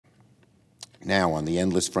Now, on the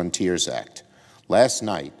Endless Frontiers Act. Last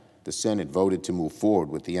night, the Senate voted to move forward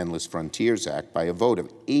with the Endless Frontiers Act by a vote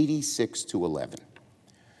of 86 to 11.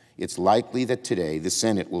 It's likely that today the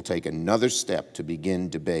Senate will take another step to begin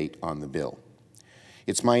debate on the bill.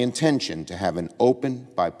 It's my intention to have an open,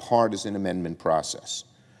 bipartisan amendment process.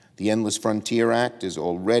 The Endless Frontier Act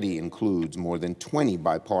already includes more than 20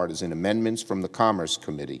 bipartisan amendments from the Commerce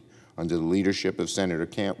Committee under the leadership of Senator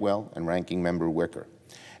Cantwell and Ranking Member Wicker,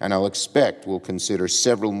 and I'll expect we'll consider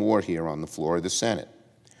several more here on the floor of the Senate.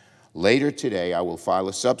 Later today, I will file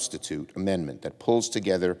a substitute amendment that pulls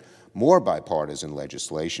together more bipartisan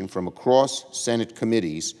legislation from across Senate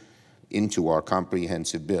committees into our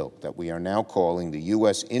comprehensive bill that we are now calling the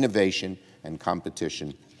U.S. Innovation and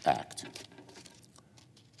Competition Act.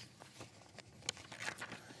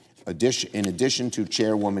 In addition to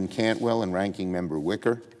Chairwoman Cantwell and Ranking Member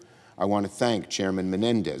Wicker, I want to thank Chairman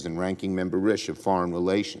Menendez and Ranking Member Risch of Foreign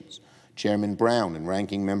Relations, Chairman Brown and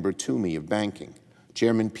Ranking Member Toomey of Banking,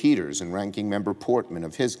 Chairman Peters and Ranking Member Portman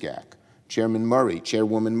of HISGAC, Chairwoman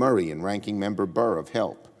Murray and Ranking Member Burr of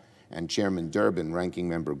HELP, and Chairman Durbin, Ranking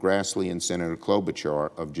Member Grassley, and Senator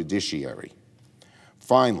Klobuchar of Judiciary.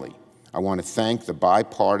 Finally, I want to thank the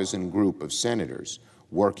bipartisan group of senators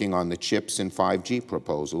working on the CHIPS and 5G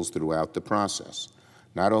proposals throughout the process.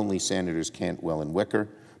 Not only Senators Cantwell and Wicker,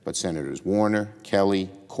 but Senators Warner, Kelly,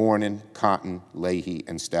 Cornyn, Cotton, Leahy,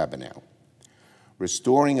 and Stabenow.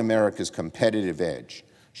 Restoring America's competitive edge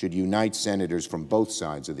should unite senators from both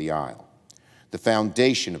sides of the aisle. The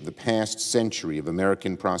foundation of the past century of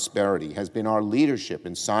American prosperity has been our leadership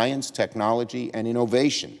in science, technology, and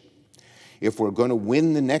innovation. If we're going to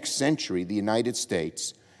win the next century, the United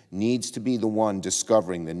States needs to be the one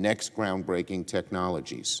discovering the next groundbreaking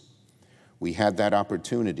technologies. We had that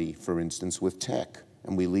opportunity, for instance, with tech,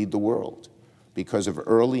 and we lead the world because of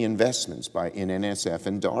early investments in NSF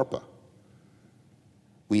and DARPA.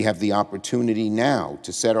 We have the opportunity now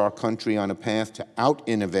to set our country on a path to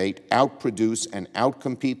out-innovate, out-produce, and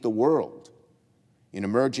out-compete the world in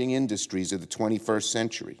emerging industries of the 21st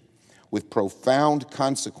century, with profound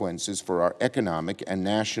consequences for our economic and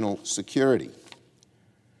national security.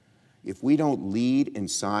 If we don't lead in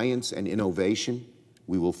science and innovation,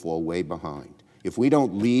 we will fall way behind. If we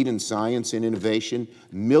don't lead in science and innovation,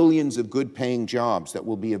 millions of good-paying jobs that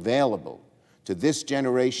will be available to this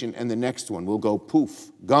generation and the next one will go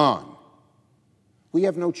poof, gone. We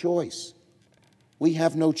have no choice. We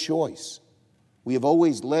have no choice. We have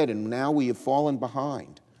always led, and now we have fallen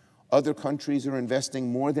behind. Other countries are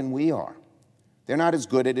investing more than we are. They're not as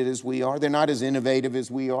good at it as we are. They're not as innovative as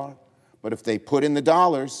we are. But if they put in the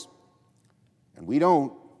dollars, and we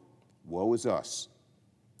don't, woe is us.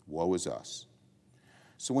 Woe is us.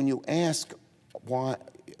 So when you ask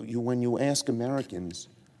Americans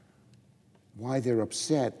why they're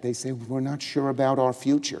upset, they say, we're not sure about our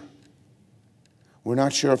future. We're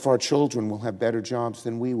not sure if our children will have better jobs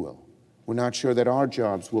than we will. We're not sure that our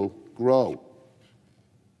jobs will grow.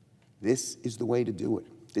 This is the way to do it.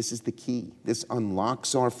 This is the key. This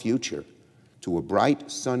unlocks our future to a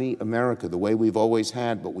bright, sunny America, the way we've always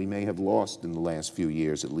had, but we may have lost in the last few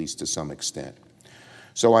years, at least to some extent.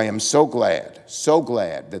 So I am so glad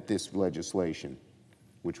that this legislation,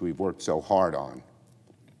 which we've worked so hard on,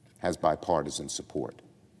 has bipartisan support.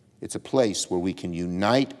 It's a place where we can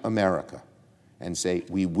unite America and say,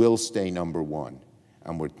 we will stay number one,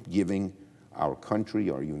 and we're giving our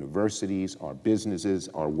country, our universities, our businesses,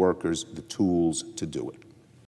 our workers the tools to do it.